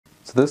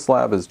So this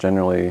lab is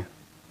generally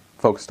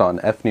focused on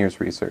FNIRS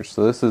research.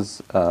 So this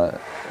is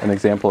an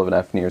example of an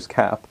FNIRS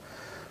cap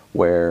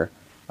where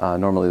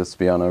normally this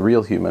would be on a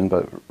real human,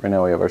 but right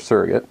now we have our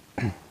surrogate.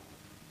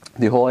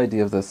 The whole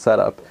idea of this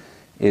setup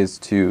is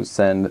to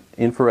send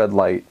infrared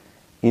light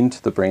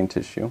into the brain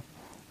tissue,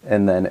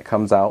 and then it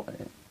comes out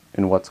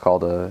in what's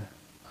called a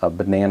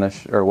banana,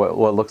 or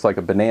what looks like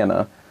a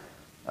banana.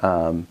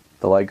 The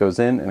light goes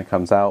in and it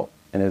comes out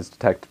and is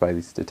detected by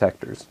these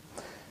detectors.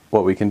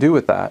 What we can do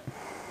with that,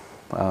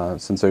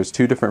 since there's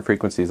two different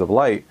frequencies of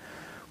light,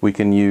 we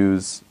can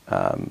use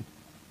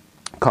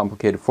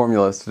complicated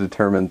formulas to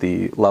determine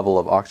the level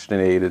of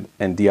oxygenated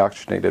and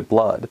deoxygenated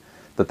blood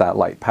that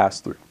light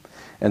passed through.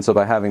 And so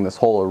by having this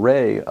whole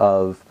array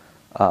of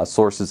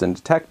sources and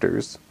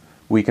detectors,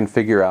 we can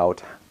figure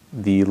out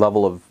the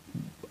level of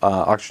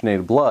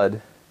oxygenated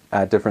blood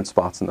at different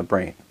spots in the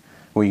brain.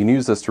 We can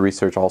use this to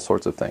research all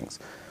sorts of things,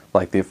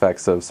 like the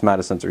effects of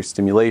somatosensory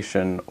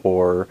stimulation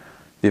or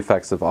the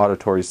effects of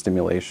auditory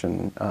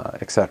stimulation,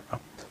 etc.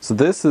 So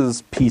this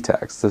is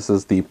PTAX. This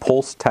is the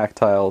Pulse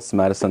Tactile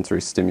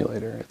Somatosensory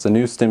Stimulator. It's a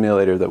new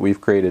stimulator that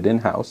we've created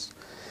in-house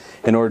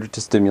in order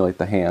to stimulate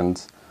the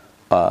hands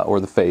or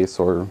the face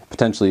or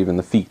potentially even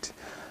the feet.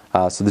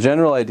 So the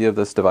general idea of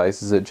this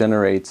device is it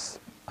generates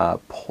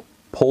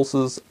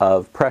pulses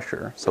of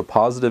pressure, so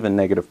positive and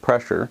negative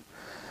pressure.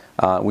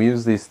 We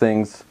use these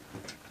things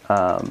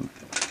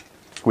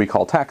we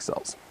call tac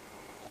cells.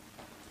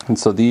 And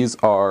so these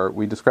are,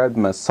 we describe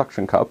them as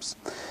suction cups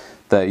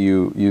that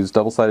you use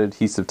double-sided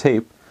adhesive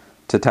tape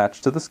to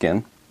attach to the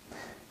skin,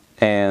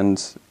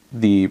 and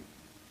the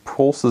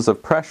pulses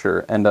of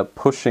pressure end up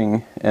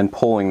pushing and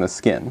pulling the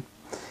skin,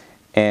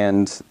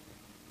 and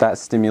that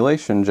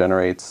stimulation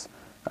generates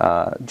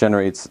a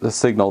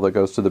signal that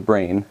goes to the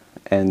brain,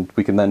 and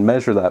we can then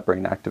measure that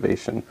brain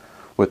activation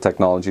with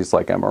technologies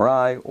like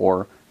MRI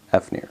or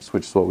FNIRS,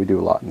 which is what we do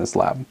a lot in this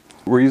lab.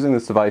 We're using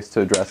this device to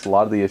address a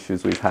lot of the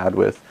issues we've had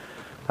with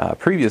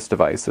previous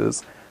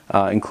devices,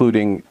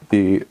 including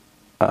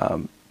not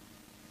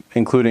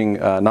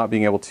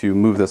being able to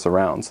move this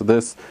around. So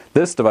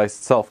this device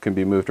itself can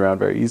be moved around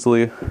very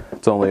easily.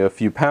 It's only a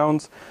few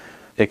pounds.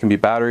 It can be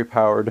battery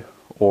powered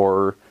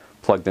or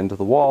plugged into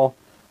the wall.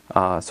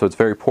 So it's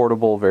very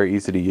portable, very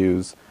easy to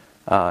use,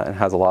 and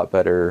has a lot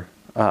better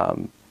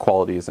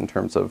qualities in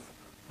terms of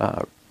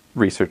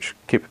research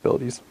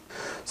capabilities.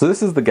 So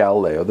this is the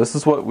Galileo. This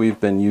is what we've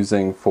been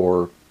using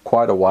for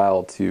quite a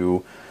while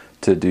to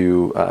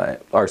do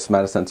our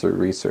somatosensory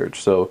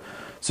research. So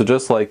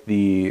just like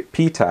the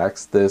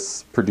PTAX,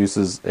 this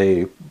produces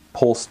a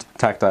pulsed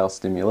tactile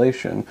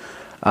stimulation,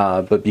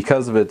 but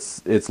because of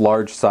its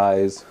large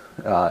size,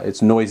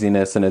 its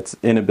noisiness, and its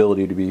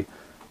inability to be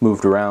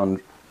moved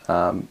around,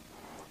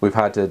 we've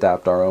had to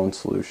adapt our own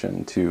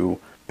solution to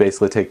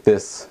basically take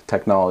this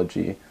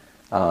technology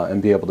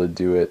and be able to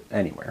do it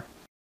anywhere.